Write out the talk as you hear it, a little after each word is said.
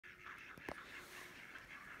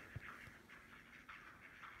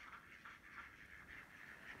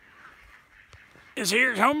This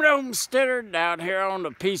here's Homesteader down here on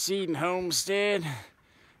the PC and Homestead.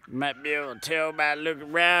 You might be able to tell by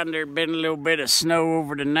looking around, there's been a little bit of snow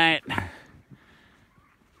over the night.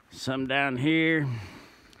 Some down here.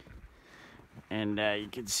 And you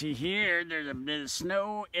can see here, there's a bit of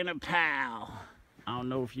snow in a pile. I don't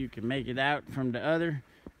know if you can make it out from the other.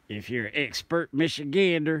 If you're an expert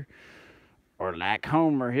Michigander, or like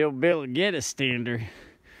Homer, he'll be able to get a stander.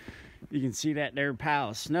 You can see that there pile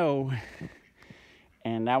of snow.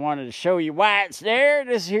 And I wanted to show you why it's there.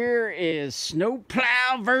 This here is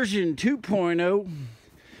Snowplow version 2.0.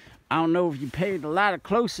 I don't know if you paid a lot of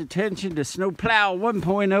close attention to Snowplow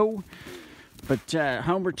 1.0, but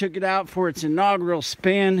Homer took it out for its inaugural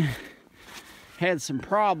spin. Had some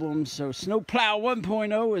problems, so Snowplow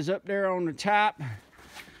 1.0 is up there on the top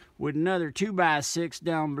with another 2x6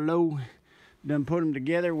 down below. Done put them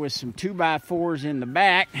together with some 2x4s in the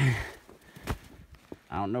back.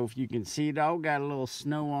 I don't know if you can see it all, got a little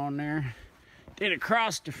snow on there. Then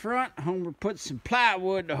across the front, Homer put some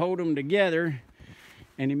plywood to hold them together,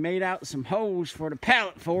 and he made out some holes for the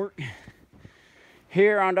pallet fork.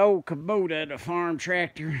 Here on the old Kubota, the farm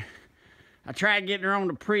tractor. I tried getting her on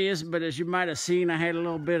the Prius, but as you might have seen, I had a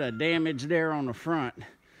little bit of damage there on the front.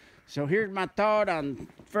 So here's my thought on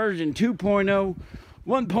version 2.0.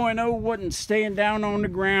 1.0 wasn't staying down on the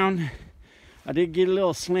ground. I did get a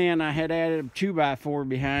little slant. I had added a 2x4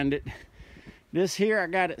 behind it. This here, I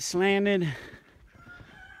got it slanted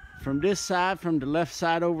from this side, from the left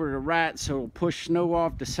side over to the right, so it'll push snow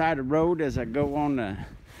off the side of the road as I go on the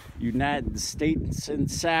United States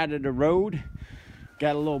side of the road.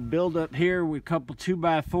 Got a little build up here with a couple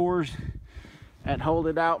 2x4s that hold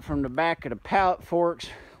it out from the back of the pallet forks,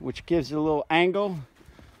 which gives it a little angle.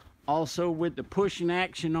 Also with the pushing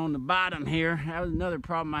action on the bottom here, that was another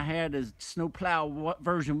problem I had, is Snowplow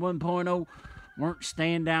version 1.0 weren't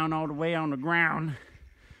staying down all the way on the ground.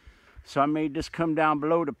 So I made this come down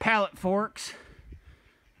below the pallet forks.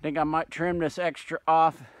 I think I might trim this extra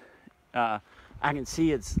off. I can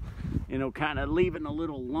see it's, you know, kind of leaving a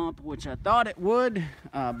little lump, which I thought it would,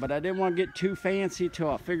 but I didn't want to get too fancy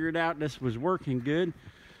till I figured out this was working good.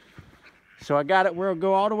 So I got it where it'll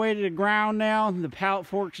go all the way to the ground now. The pallet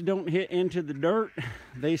forks don't hit into the dirt.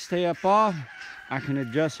 They stay up off. I can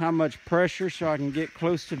adjust how much pressure so I can get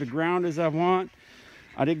close to the ground as I want.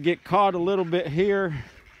 I did get caught a little bit here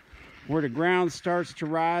where the ground starts to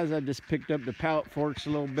rise. I just picked up the pallet forks a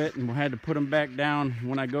little bit and had to put them back down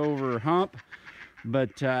when I go over a hump.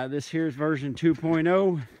 But this here's version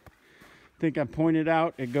 2.0. I think I pointed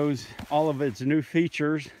out it goes all of its new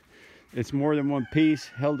features. It's more than one piece,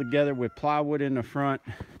 held together with plywood in the front,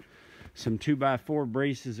 some 2x4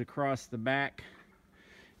 braces across the back.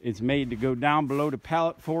 It's made to go down below the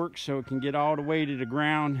pallet fork so it can get all the way to the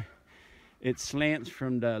ground. It slants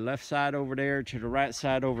from the left side over there to the right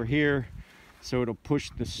side over here, so it'll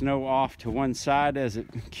push the snow off to one side as it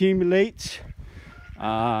accumulates.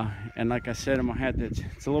 And like I said, I'm gonna have to,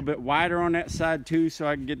 it's a little bit wider on that side too, so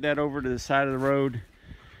I can get that over to the side of the road,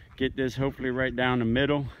 get this hopefully right down the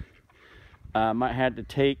middle. Might have to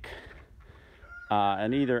take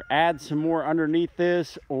and either add some more underneath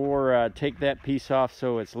this or take that piece off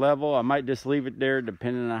so it's level. I might just leave it there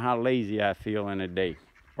depending on how lazy I feel in a day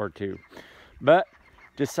or two. But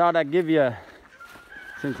just thought I'd give you,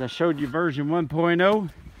 since I showed you version 1.0,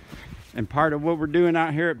 and part of what we're doing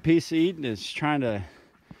out here at PC is trying to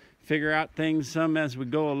figure out things some as we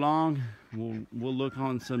go along. We'll look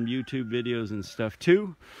on some YouTube videos and stuff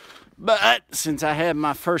too. But since I had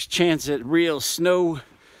my first chance at real snow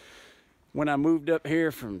when I moved up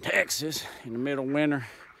here from Texas in the middle of winter,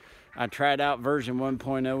 I tried out version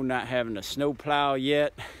 1.0, not having a snowplow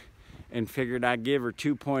yet, and figured I'd give her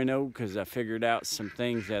 2.0 because I figured out some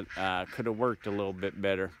things that could have worked a little bit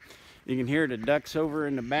better. You can hear the ducks over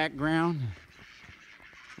in the background.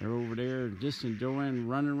 They're over there just enjoying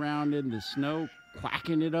running around in the snow,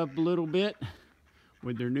 quacking it up a little bit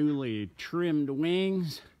with their newly trimmed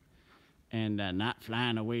wings. And not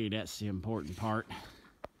flying away, that's the important part.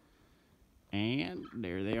 And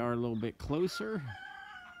there they are a little bit closer.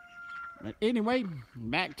 But anyway,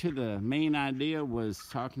 back to the main idea, was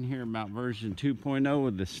talking here about version 2.0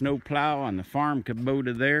 of the Snowplow on the farm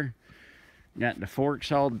Kubota there. Got the forks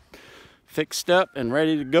all fixed up and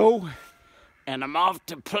ready to go. And I'm off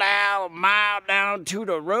to plow a mile down to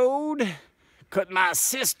the road, 'cause my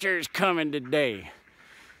sister's coming today.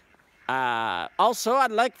 Also,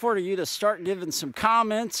 I'd like for you to start giving some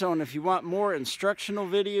comments on if you want more instructional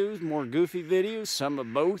videos, more goofy videos, some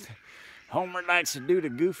of both. Homer likes to do the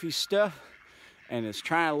goofy stuff and is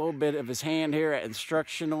trying a little bit of his hand here at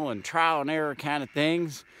instructional and trial and error kind of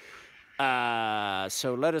things.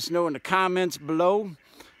 So let us know in the comments below.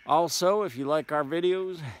 Also, if you like our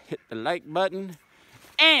videos, hit the like button.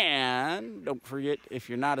 And don't forget, if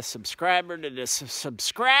you're not a subscriber, to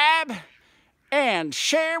subscribe and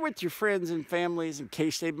share with your friends and families in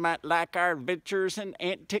case they might like our adventures and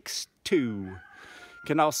antics too. You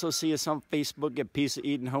can also see us on Facebook at Piece of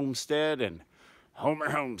Eden Homestead and Homer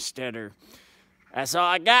Homesteader. That's all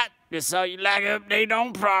I got. Just all you like an update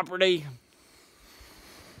on property.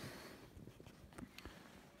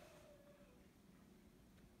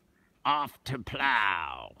 Off to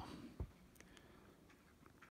plow.